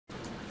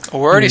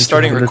Well, we're already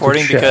starting It's a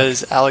recording check.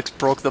 because Alex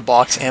broke the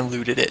box and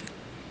looted it.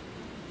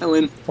 I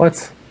win.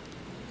 What?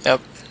 Yep.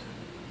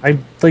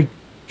 I'm, like,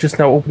 just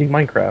now opening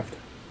Minecraft.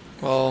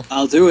 Well,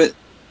 I'll do it.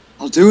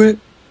 I'll do it.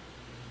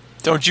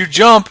 don't you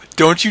jump!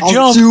 Don't you I'll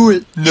jump! do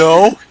it.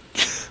 No!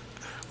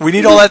 We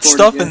need all that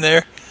stuff in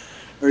there.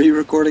 Are you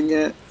recording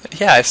yet?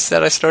 Yeah, I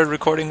said I started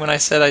recording when I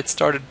said I'd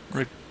started...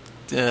 Are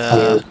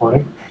you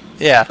recording?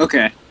 Yeah.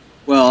 Okay.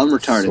 Well, I'm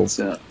retarded,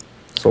 so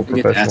So I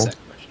get to ask professional. that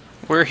question.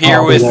 We're here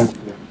I'll be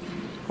with... there.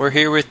 We're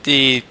here with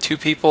the two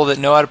people that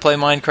know how to play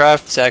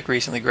Minecraft. Zach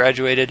recently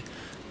graduated,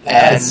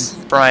 Yes.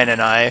 and Bryan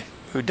and I,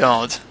 who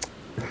don't,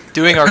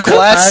 doing our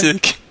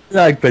classic.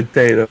 Like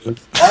potatoes.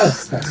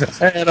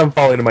 Yes. And I'm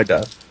falling to my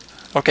death.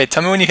 Okay,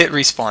 tell me when you hit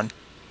respawn,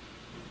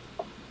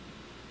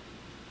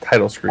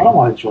 Title I screen. don't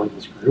want to join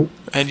this group.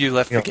 and you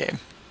left Yeah. the game.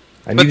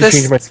 I but need this-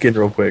 to change my skin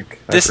real quick.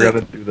 I this forgot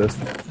is- to do this.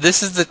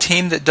 This is the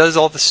team that does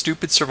all the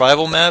stupid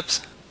survival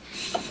maps.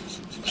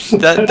 I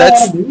don't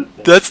That's wanna do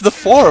it. that's the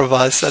four of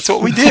us. That's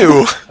what we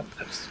do. I'm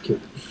just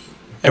kidding.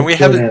 And we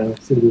Let's haven't. join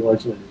a City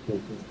Large Legislature.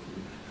 I'm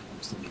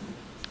just kidding.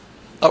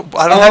 Oh,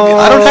 I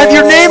don't have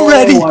your name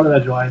ready. Why did I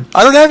join?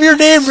 I don't have your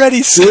name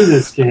ready. Do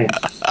this game.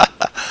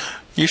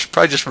 You should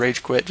probably just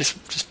rage quit.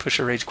 Just push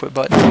a rage quit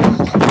button.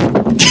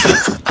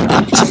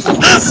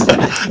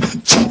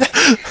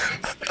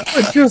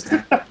 What just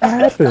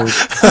happened?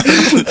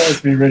 That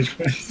was me, Rich.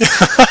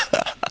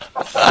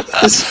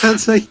 It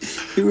sounds like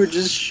you were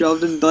just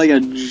shoved into like a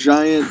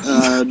giant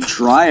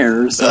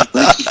dryer or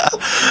something.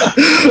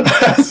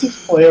 I was just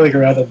flailing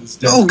around on this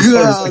desk. Oh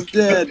god, I'm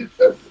dead.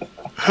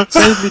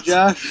 Save me,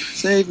 Josh.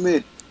 Save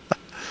me.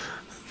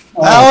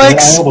 Oh,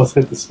 Alex! I almost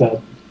hit the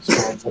step.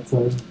 That's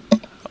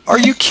Are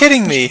you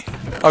kidding me?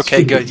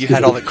 Okay, good. You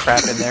had all the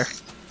crap in there,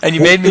 and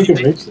you made me.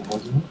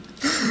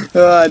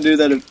 Oh, I knew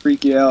that'd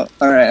freak you out.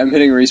 Alright, I'm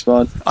hitting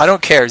respawn. I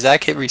don't care.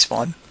 Zach hit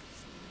respawn.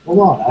 Hold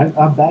on,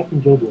 I'm back in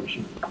Guild Wars.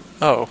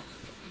 Oh.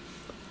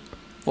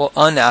 Well,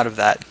 out of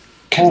that.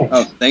 Hey,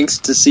 Oh, thanks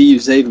to see you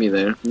saved me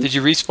there. Did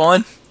you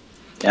respawn?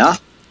 Yeah?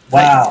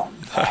 wow.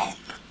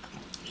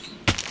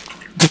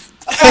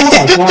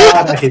 Oh my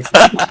god, I hate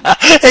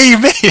Hey, you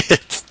made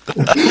it.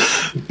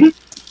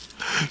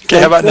 Okay,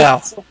 how about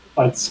now?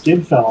 My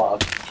skin fell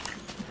off.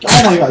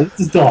 Oh my god, this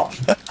is dumb.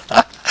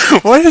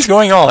 What is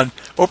going on?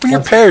 Open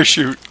your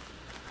parachute.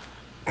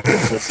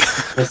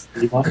 That's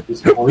We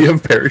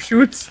have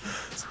parachutes?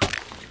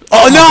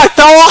 Oh no! I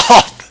fell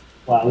off.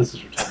 Wow, this is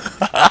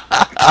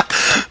retarded.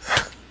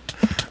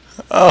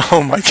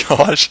 Oh my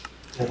gosh!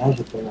 Yeah, that was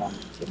a thing on.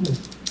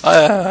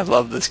 I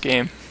love this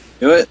game.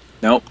 Do it?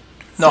 Nope.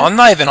 No, I'm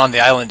not even on the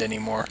island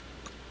anymore.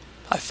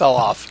 I fell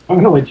off. I'm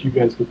gonna let you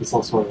guys get this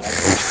all sorted out.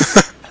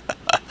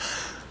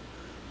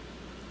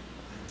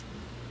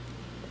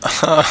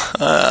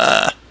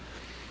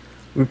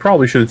 We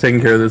probably should have taken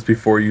care of this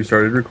before you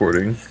started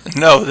recording.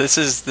 No, this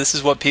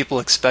is what people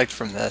expect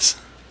from this.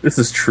 This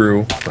is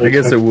true. I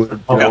guess it would.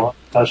 Oh,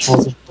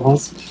 professionalism from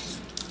us.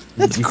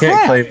 You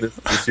can't claim this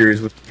is a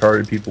series with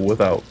retarded people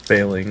without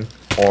failing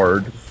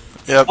hard.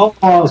 Yep. Oh,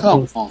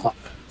 Come on.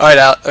 All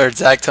right,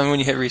 Zach, tell me when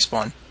you hit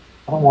respawn.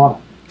 I don't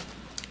want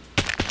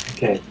it.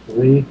 Okay,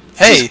 3.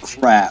 Hey,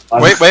 Crap.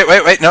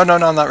 wait! No,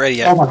 I'm not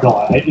ready Oh yet. my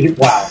god,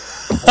 wow.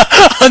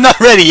 I'm not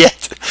ready yet.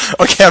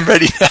 Okay, I'm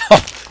ready now.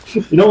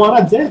 You know what?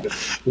 I'm dead.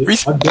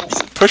 I'm dead.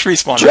 Push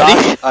respawn. Ready?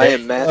 Josh, I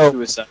am mass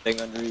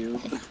suiciding under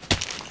you.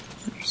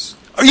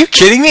 Are you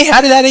kidding me?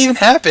 How did that even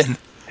happen?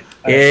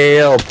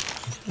 Help!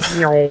 By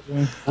the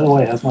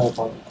way, how's my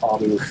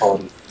audio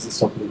quality? Is it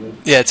still pretty good?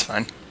 Yeah, it's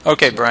fine.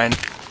 Okay, Brian.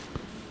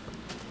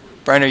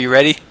 Brian, are you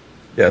ready?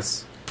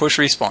 Yes. Push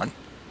respawn.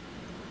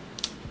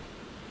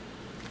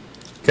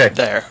 Okay.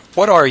 There.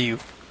 What are you?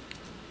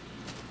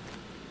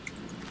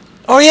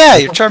 Oh yeah,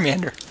 you're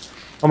Charmander.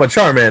 I'm a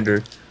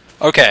Charmander.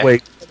 Okay.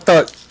 Wait, I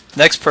thought...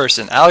 Next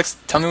person. Alex,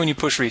 tell me when you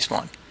push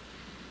respawn.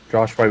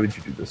 Josh, why would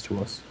you do this to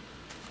us?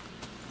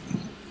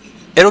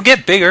 It'll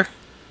get bigger.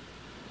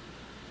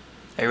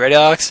 Are you ready,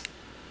 Alex?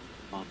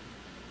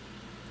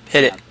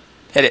 Hit it.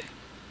 Hit it.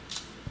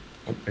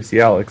 I see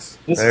Alex.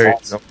 This There you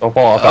is go. Don't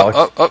fall off,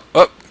 Alex.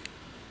 Up.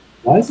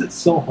 Why is it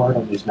so hard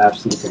on these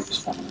maps to get them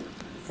responding?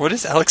 What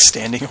is Alex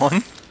standing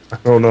on?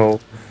 Oh no.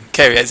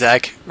 Okay,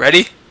 Zach.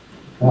 Ready?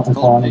 Oh, I'm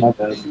falling in my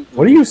bed.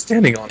 What are you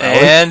standing on,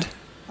 Alex? And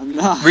I'm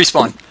not.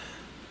 respawn.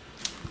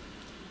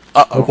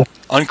 Uh-oh.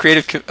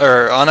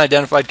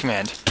 Unidentified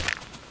command.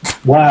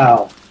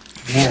 Wow.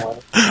 No,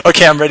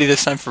 Okay, I'm ready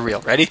this time for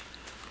real. Ready?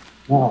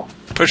 no.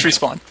 Push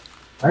respawn.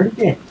 I already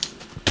did.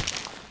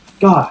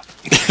 God.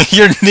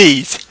 Your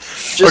knees.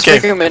 Just Okay.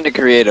 make them into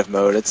creative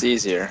mode, it's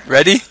easier.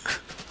 Ready?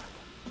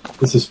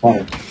 This is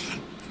funny.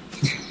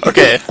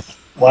 Okay.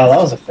 Wow, that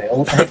was a fail.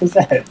 What the heck was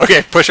that?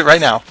 Okay, push it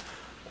right now.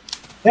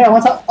 Yeah, I'm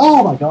on top.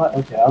 Oh my god.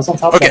 Okay, I was on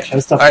top Okay. of that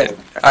chest up Alright. there.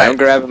 I'm Alright.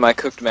 grabbing my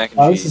cooked mac and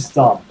Oh, this is cheese.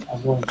 dumb.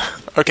 I'm going.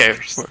 Okay.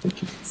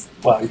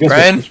 Wow, you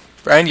guys.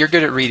 Brian, you're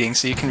good at reading,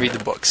 so you can read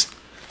the books.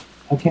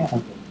 I can't.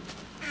 Okay.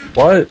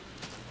 What?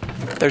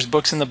 There's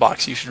books in the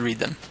box. You should read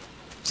them.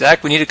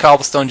 Zach, we need a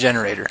cobblestone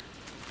generator.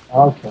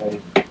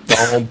 Okay.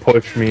 Don't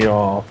push me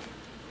off.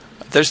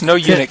 There's no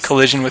unit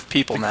collision with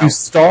people now. You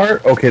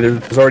start. Okay,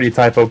 there's already a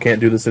typo. Can't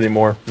do this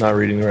anymore. Not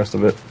reading the rest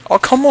of it. Oh,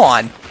 come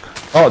on.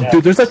 Oh,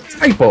 dude, there's a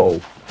typo.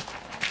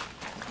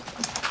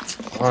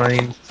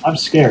 Fine. I'm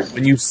scared.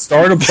 When you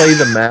start to play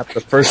the map,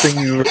 the first thing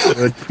you're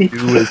going to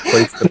do is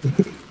place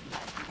the.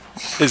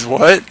 Is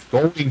what?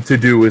 Going to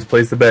do is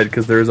place the bed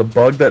because there is a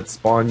bug that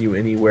spawn you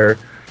anywhere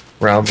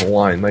around the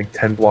line, like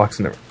 10 blocks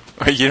in a.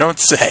 You don't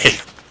say.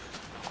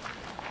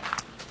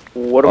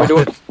 What are we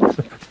doing?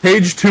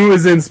 Page 2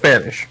 is in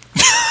Spanish.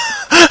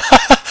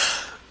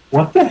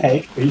 What the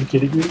heck? Are you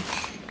kidding me?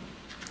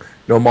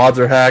 No mods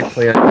are hacked.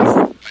 Play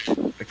on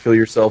kill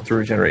yourself to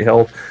regenerate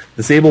health.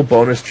 Disable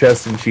bonus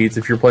chests and cheats.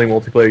 If you're playing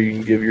multiplayer, you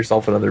can give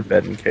yourself another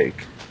bed and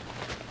cake.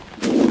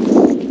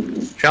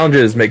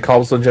 Challenges: make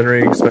cobblestone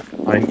generating,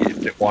 special mine, get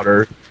infinite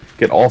water,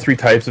 get all 3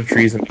 types of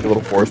trees and make a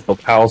little forest,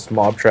 build house,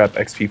 mob trap,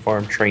 XP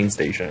farm, train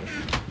station.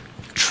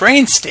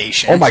 Train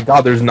station? Oh my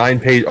god, there's 9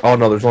 pages. Oh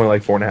no, there's only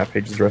like 4.5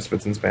 pages. The rest of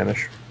it's in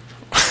Spanish.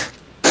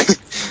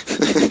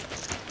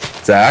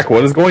 Zach,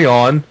 what is going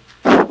on?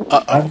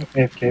 I'm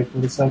AFK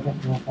for a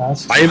second, real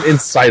fast. I am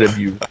inside of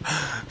you.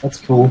 That's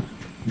cool.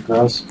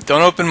 Gross.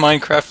 Don't open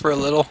Minecraft for a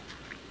little.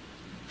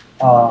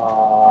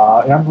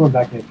 Yeah, I'm going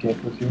back AFK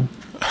for a few.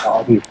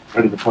 I'll be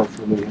ready to play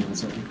for a little in a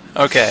second.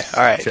 Okay,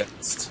 alright.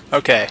 Chest.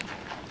 Okay.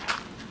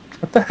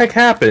 What the heck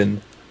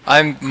happened?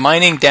 I'm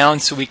mining down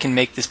so we can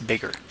make this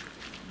bigger.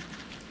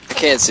 I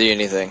can't see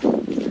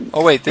anything.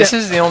 Oh wait, this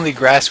is the only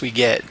grass we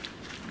get.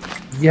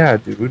 Yeah,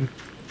 dude.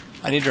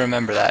 I need to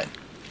remember that.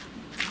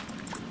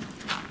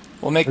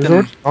 We'll make There's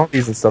them...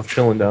 zombies and stuff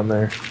chilling down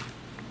there.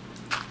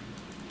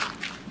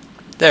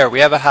 There, we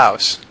have a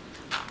house.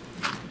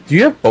 Do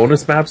you have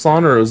bonus maps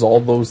on, or is all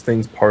those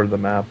things part of the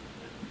map?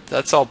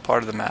 That's all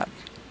part of the map.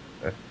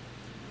 Okay.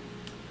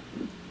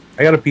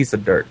 I got a piece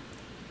of dirt.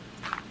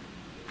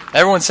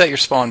 Everyone set your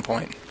spawn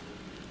point.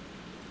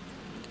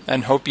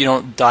 And hope you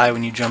don't die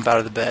when you jump out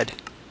of the bed.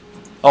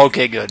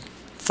 Okay, good.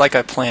 It's like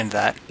I planned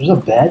that. There's a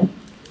bed?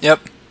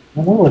 Yep.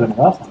 I know where them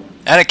left on it.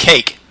 And a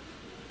cake.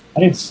 I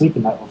need to sleep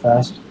in that real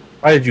fast.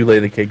 Why did you lay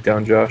the cake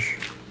down, Josh?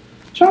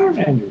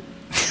 Charmander.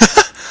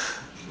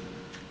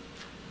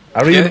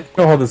 I don't even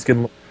know how this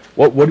can.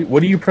 What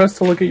do you press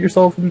to look at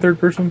yourself in third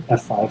person?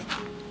 F5.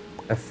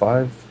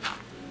 F5.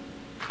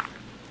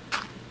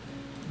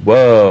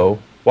 Whoa!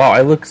 Wow,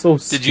 I look so.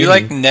 Did you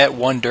like net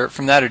 1 dirt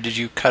from that, or did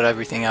you cut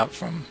everything out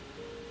from?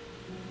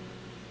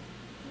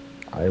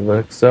 I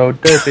look so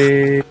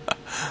dirty.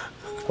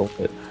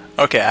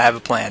 Okay, I have a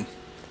plan.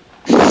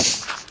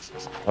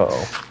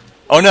 Uh-oh.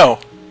 Oh no!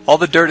 All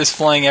the dirt is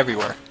flying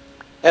everywhere.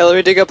 Hey, let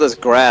me dig up this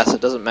grass.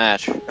 It doesn't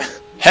match.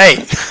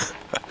 Hey!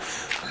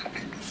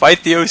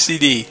 Fight the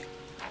OCD.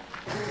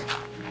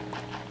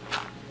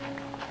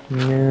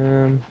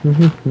 Yeah.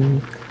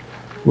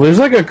 Well, there's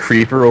like a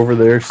creeper over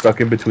there stuck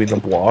in between the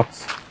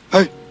blocks.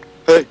 Hey,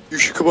 you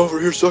should come over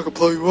here so I can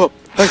blow you up.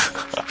 Hey.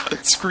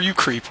 Screw you,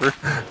 creeper.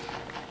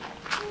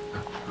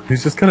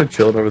 He's just kind of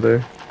chilling over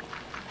there.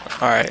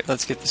 Alright,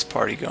 let's get this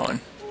party going.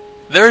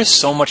 There is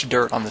so much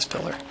dirt on this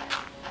pillar.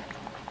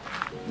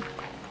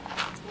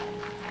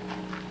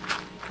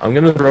 I'm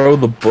gonna throw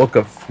the book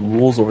of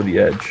rules over the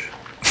edge.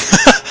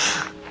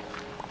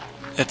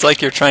 It's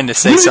like you're trying to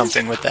say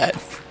something with that.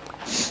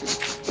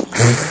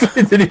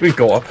 It didn't even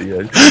go off the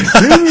edge.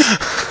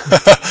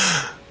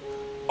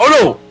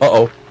 Oh no!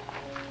 Uh-oh.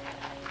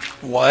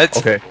 What?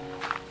 Okay.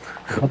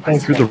 I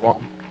threw the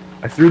wrong.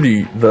 I threw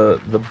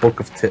the book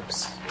of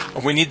tips.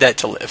 We need that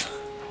to live.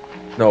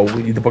 No,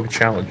 we need the book of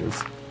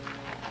challenges.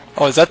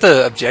 Oh, is that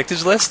the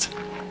objectives list?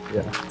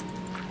 Yeah.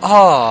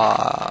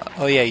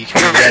 Oh yeah, you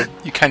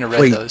kind of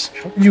read Wait, those.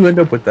 how did you end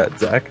up with that,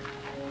 Zach?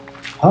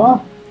 Huh?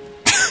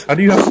 How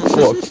do you have a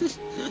book?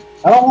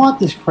 I don't want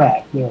this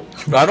crap. No.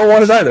 I don't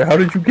want it either. How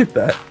did you get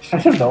that? I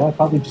don't know. I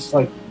probably just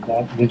like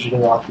that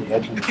digitally off the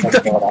edge and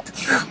checked it out.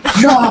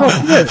 No!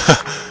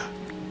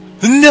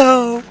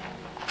 No!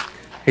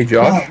 Hey,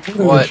 Josh.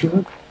 What?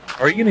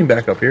 Are you getting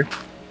back up here?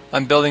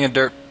 I'm building a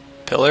dirt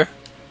pillar.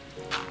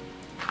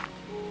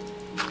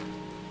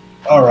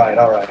 Alright.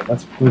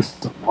 Let's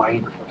boost the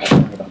wine.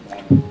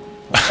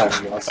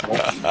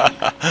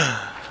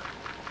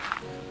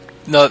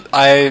 No,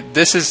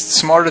 this is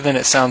smarter than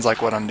it sounds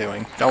like what I'm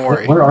doing. Don't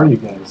worry. Where are you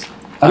guys?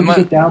 How did you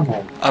get down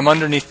there? I'm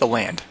underneath the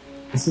land.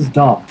 This is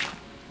dumb.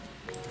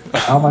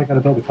 How am I going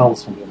to build a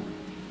cobblestone building?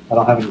 I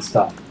don't have any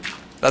stuff.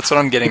 That's what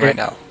I'm getting right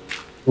now.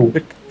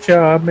 The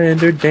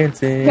Charmander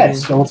dancing. Yeah,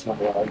 it's skeleton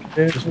over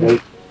there. Just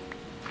wait.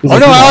 Oh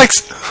no,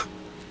 Alex!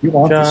 You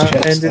want this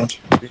chest, don't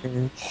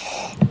Charmander.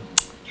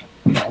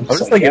 I'm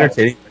just like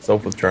entertaining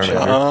myself with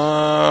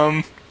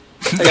Charmander.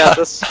 I got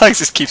this. Alex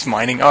just keeps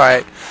mining.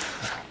 Alright.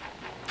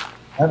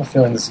 I have a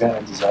feeling this is going to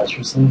end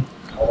disastrously.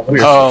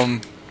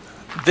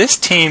 This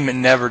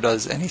team never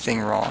does anything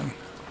wrong.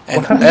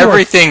 And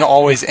everything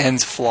always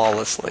ends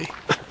flawlessly.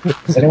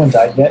 Has anyone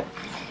died yet?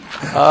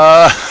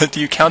 Do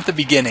you count the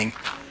beginning?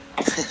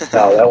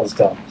 No, that was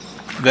dumb.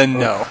 Then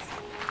no.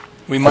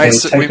 We I might mean,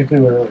 technically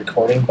we were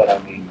recording, but I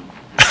mean,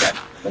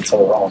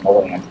 until we're all in the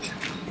land.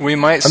 we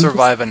might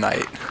survive a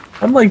night.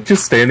 I'm like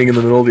just standing in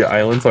the middle of the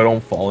island so I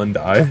don't fall and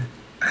die.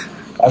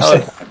 I'm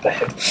staying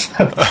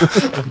on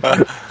my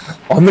bed.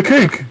 On the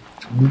cake!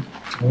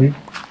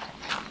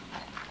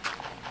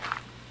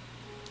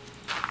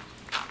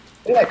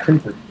 Look at that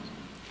creeper.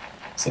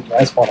 It's like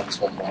I spawned on this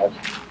one log.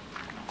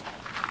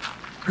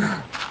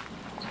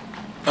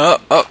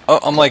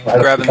 I'm like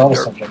grabbing the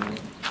dirt.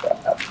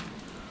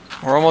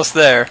 We're almost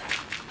there.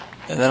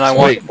 And then I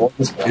want... Wait,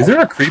 is there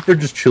a creeper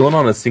just chilling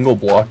on a single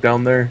block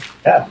down there?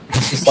 Yeah,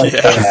 he's just like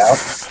hanging out.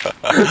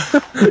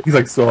 He's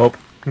like, sup?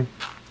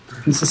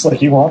 He's just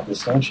like, you want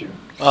this, don't you?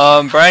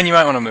 Bryan, you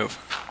might want to move.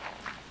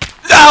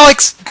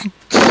 Alex!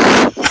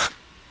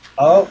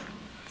 Oh,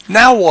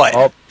 Now what?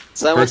 Oh,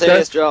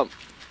 simultaneous jump.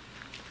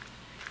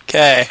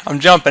 Okay, I'm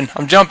jumping,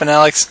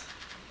 Alex.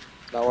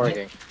 Not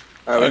working.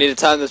 Alright, we need to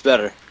time this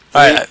better.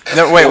 Alright,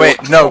 no,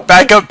 wait, no,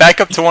 back up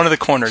to one of the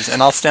corners,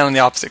 and I'll stand on the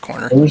opposite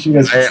corner. I wish you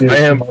guys could see I it.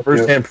 am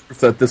first-hand proof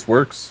that this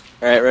works.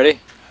 Alright, ready?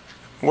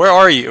 Where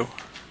are you?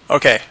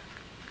 Okay.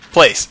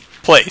 Place.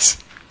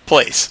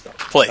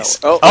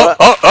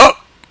 Oh!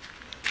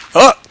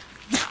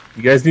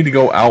 You guys need to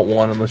go out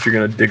one unless you're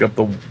gonna dig up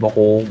the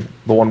hole,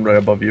 the one right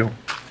above you.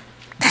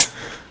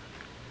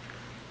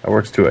 That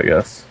works too, I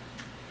guess.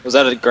 Was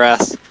that a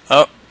grass?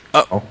 Oh.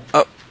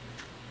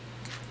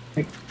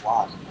 Big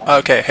block.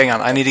 Okay, hang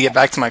on. I need to get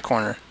back to my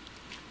corner.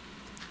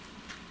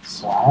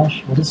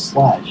 Slash? What is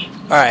slash?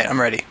 Alright, I'm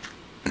ready.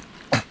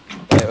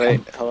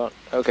 Wait, hold on.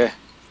 Okay.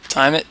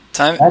 Time it.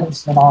 That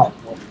is not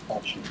what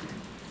that should be.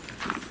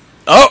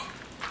 Oh!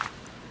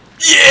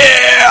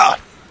 Yeah!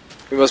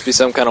 We must be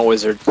some kind of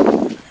wizard.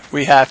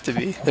 We have to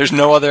be. There's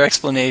no other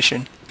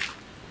explanation.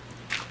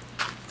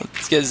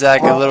 Let's get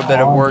Zach a little bit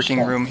of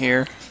working room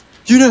here.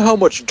 Do you know how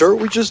much dirt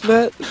we just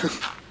met?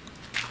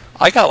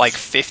 I got like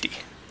 50.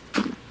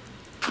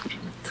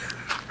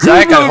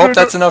 Zach, I hope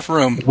that's enough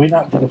room. Did we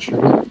not get a tree?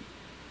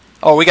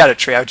 Oh, we got a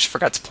tree. I just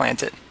forgot to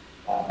plant it.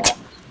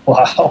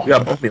 Wow. We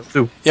got bone meal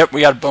too. Yep,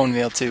 we got a bone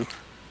meal too.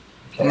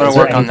 Okay, I'm gonna is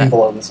there work on anything that.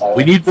 below this island?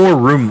 We need more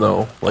room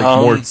though, like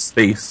more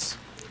space.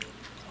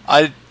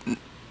 I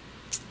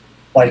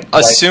like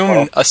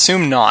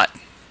assume not.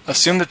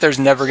 Assume that there's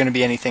never going to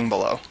be anything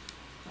below.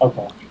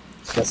 Okay.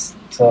 Just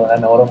so I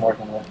know what I'm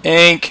working with.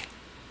 Ink.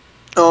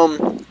 I'm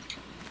For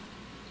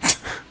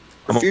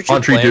on future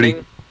tree planning,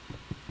 duty.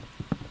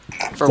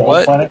 For Don't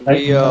what? find it right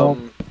we now.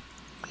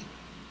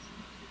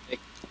 make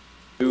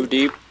too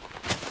deep.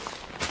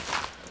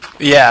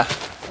 Yeah,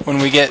 when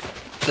we get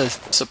the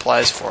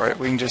supplies for it,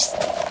 we can just...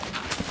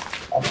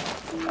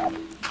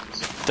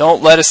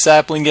 Don't let a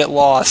sapling get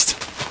lost.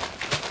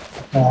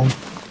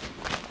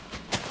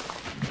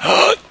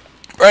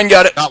 Bryan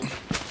got it.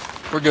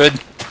 We're good.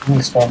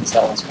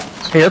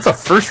 Hey, that's a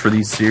first for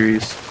these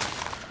series.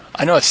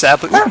 I know a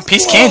sapling. Ooh,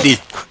 piece of candy.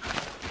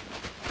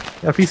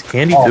 Got a piece of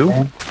candy Oh, too.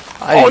 man.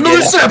 I Oh, didn't another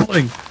get it.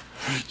 sapling!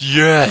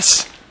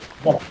 Yes.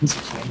 Got a piece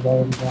of candy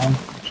already down.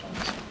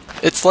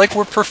 It's like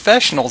we're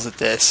professionals at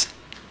this.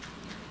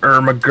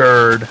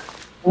 Ermagerd.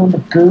 Oh, the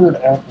good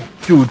apple.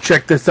 Dude,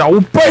 check this out.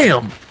 Well,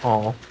 bam!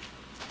 Oh.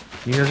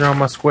 You guys are on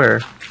my square.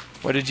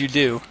 What did you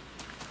do?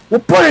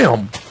 Well,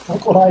 bam!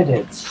 Look what I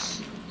did.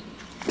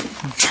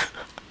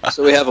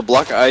 So we have a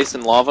block of ice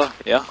and lava,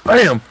 yeah?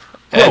 Bam!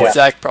 And yeah.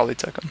 Zach probably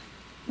took them.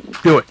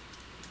 Do it.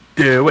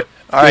 Do it.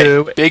 All right,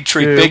 Do it. big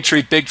tree, Do big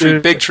tree, big tree,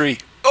 it. big tree.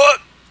 Oh,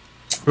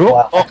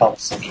 Wow, I oh, call it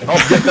something.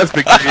 oh, yeah, that's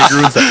big. It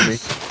grew inside of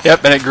me.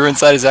 Yep, and it grew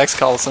inside his Zach's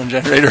cobblestone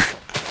generator.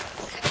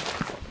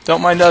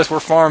 Don't mind us, we're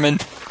farming.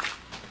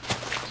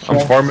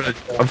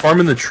 I'm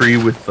farming the tree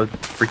with the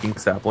freaking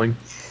sapling.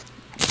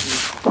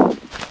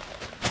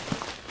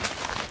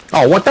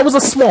 Oh, what? That was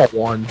a small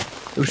one.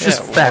 It was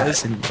just it fat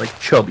was. and like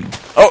chubby.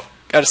 Oh,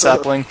 got a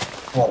sapling.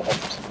 Well,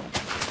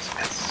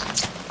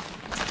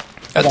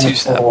 Got two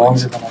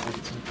saplings. longer than I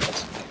needed to.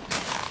 That's-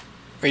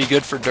 Are you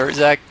good for dirt,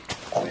 Zach?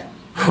 Oh, yeah.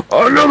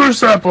 Another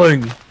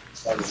sapling.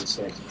 That is a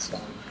safe. So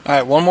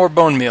Alright, one more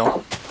bone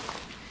meal.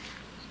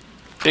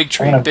 Big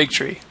tree, I'm gonna- big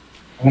tree.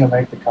 I'm gonna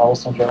make the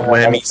cobblestone generator.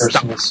 Whammy, Another person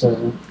stop. to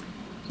serve.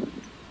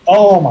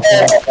 Oh my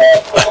god.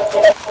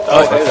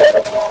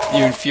 Oh,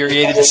 you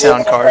infuriated the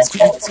sound card.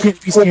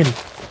 Piece of candy.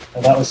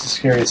 And that was the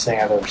scariest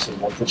thing I've ever seen.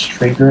 Like, this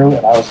tree grew,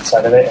 and I was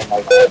inside of it, and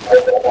like,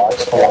 the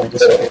blocks fell into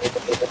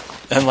it.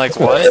 And like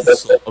what?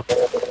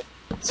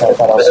 So I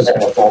thought I was just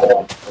gonna fall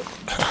down.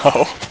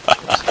 Oh.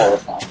 It was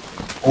horrifying.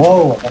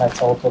 Whoa, and then I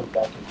teleported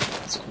back in.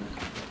 That's cool.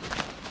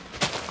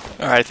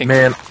 Alright, I think...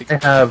 Man, I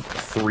have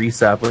 3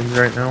 saplings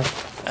right now.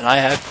 And I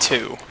have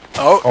 2.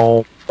 Oh,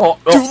 Oh, oh,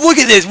 dude, look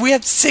at this! We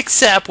have 6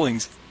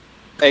 saplings!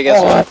 Hey,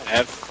 guess what? I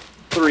have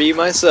 3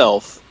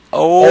 myself.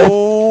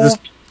 Oh! This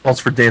calls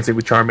for dancing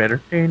with Charmander.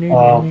 Plant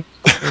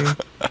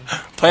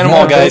them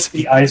all, guys.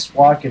 The ice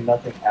block, and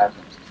nothing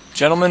happened.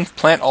 Gentlemen,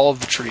 plant all of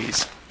the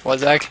trees. What,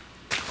 Zach?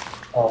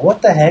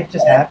 What the heck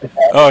just happened?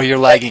 Oh, you're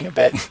lagging a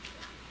bit.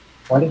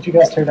 Why did you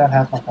guys tear down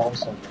half my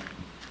cobblestone?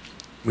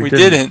 We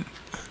didn't.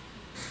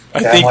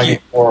 I Yeah, think I'm you...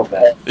 like more of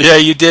that. Yeah,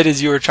 you did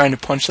as you were trying to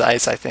punch the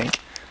ice, I think.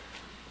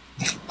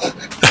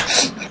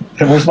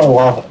 And where's my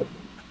lava?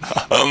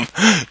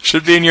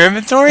 Should be in your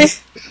inventory?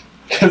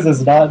 Because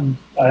it's not.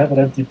 I have an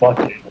empty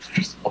bucket.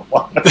 There's a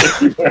lot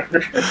everywhere.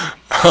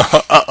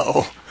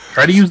 Uh-oh.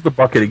 Try to use the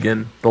bucket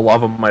again. The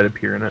lava might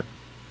appear in it.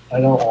 I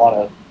don't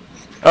want to.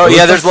 Oh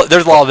yeah, there's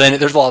lava in it.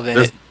 There's lava in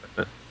it.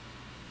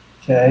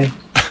 Okay.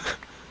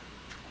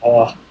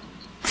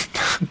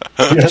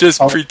 Just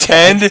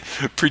pretend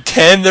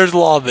there's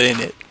lava in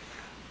it.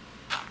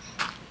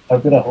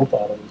 I'm gonna hope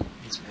out of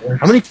it.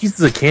 How many pieces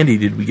of candy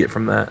did we get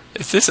from that?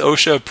 Is this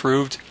OSHA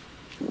approved?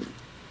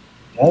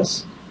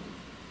 Yes.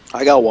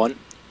 I got one.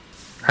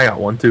 I got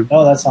one too.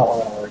 No, that's not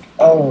gonna work.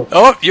 Oh.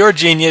 Oh, you're a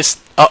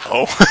genius.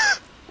 Uh-oh.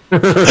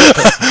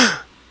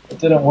 It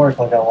didn't work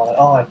like I wanted.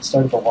 Oh, I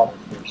started the water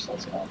first.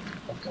 That's not.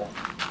 Okay.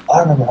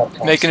 I remember how it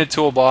comes. Making a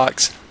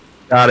toolbox.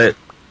 Got it.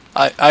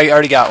 I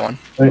already got one.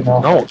 Wait, no.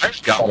 No, I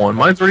got one.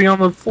 Mine's already on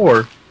the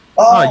floor.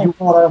 Oh, you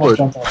God, I almost would.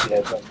 jumped off the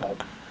edge. That's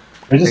bad.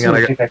 We just Hang on,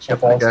 need I a pickaxe real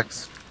got fast.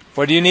 pickaxe.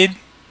 What do you need?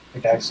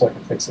 Pickaxe so I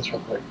can fix this real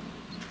quick.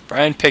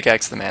 Bryan,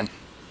 pickaxe the man.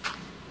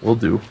 Will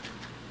do.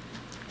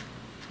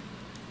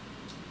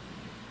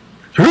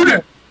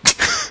 That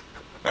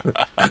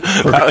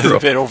was a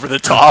bit over the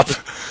top.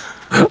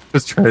 I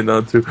was trying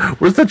not to.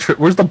 Where's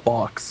the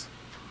box?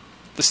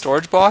 The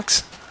storage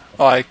box?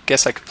 Oh, I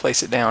guess I could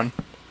place it down.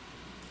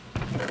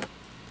 I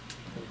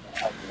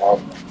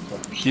love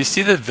them. Do you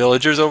see the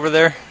villagers over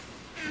there?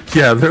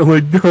 Yeah, they're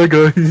like, oh,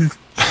 guys.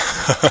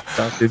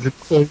 That did the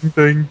same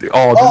thing.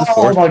 Oh, this is Oh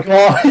four. my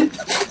god!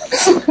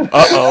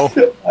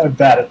 Uh-oh. I'm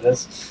bad at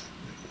this.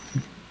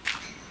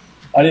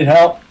 I need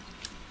help.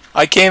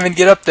 I can't even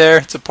get up there.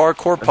 It's a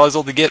parkour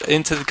puzzle to get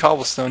into the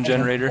cobblestone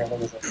generator.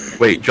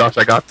 Wait, Josh,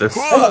 I got this.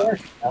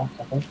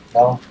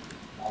 No.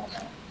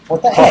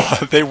 What the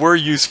heck? They were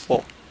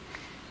useful.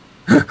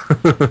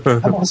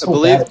 I'm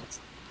so bad at this.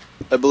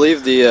 I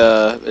believe the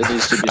it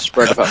needs to be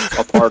spread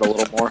apart a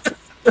little more.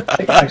 I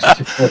think I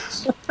actually took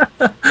this.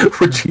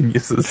 We're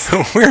geniuses.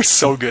 We're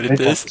so good at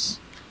this.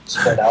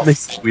 Spread out. They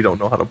say we don't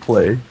know how to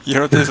play. You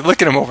know what this?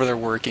 Look at them over there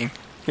working.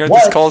 You know what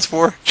What? this calls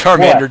for?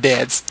 Charmander What?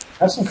 dance.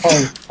 Have some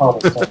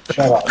cobblestone.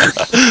 Shut up.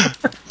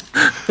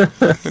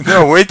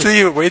 No, wait till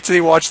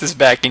you watch this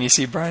back and you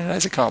see Bryan and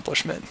I's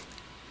accomplishment.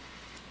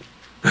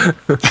 How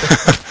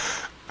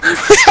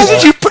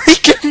did you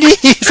break your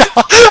knees?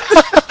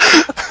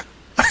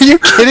 Are you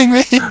kidding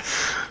me?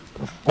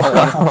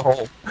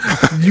 Wow.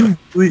 Did you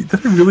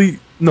really?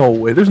 No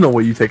way. There's no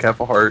way you take half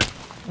a heart.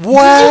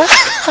 Wow!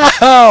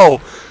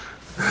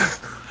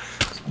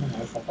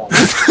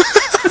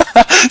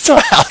 So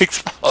Alex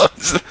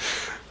follows.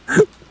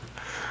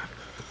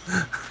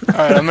 All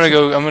right, I'm gonna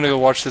go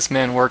watch this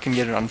man work and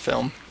get it on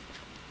film.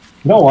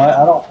 You know what?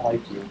 I don't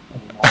like you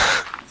anymore.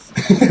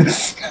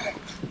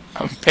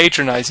 I'm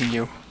patronizing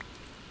you.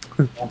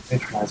 Don't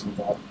patronize me,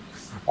 Bob.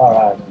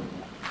 Alright.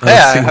 Hey,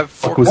 I See what have the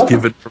fuck four- was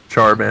given from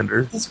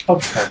Charmander. This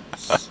cobblestone.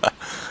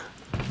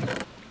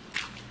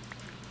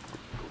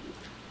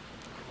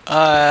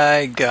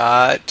 I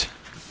got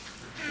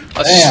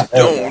a Damn,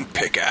 there we stone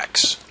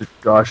pickaxe.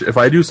 Gosh, if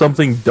I do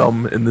something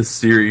dumb in this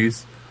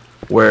series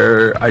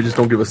where I just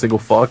don't give a single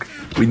fuck,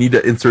 we need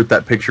to insert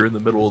that picture in the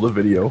middle of the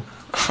video.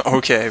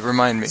 Okay,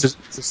 remind me. It's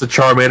just a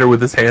Charmander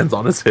with his hands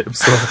on his hips,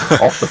 so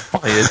all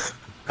defiant.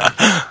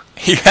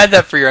 You had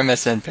that for your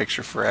MSN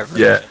picture forever.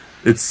 Yeah,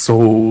 it's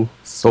so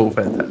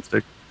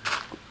fantastic.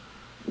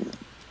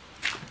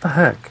 What the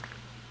heck?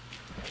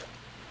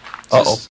 Uh oh.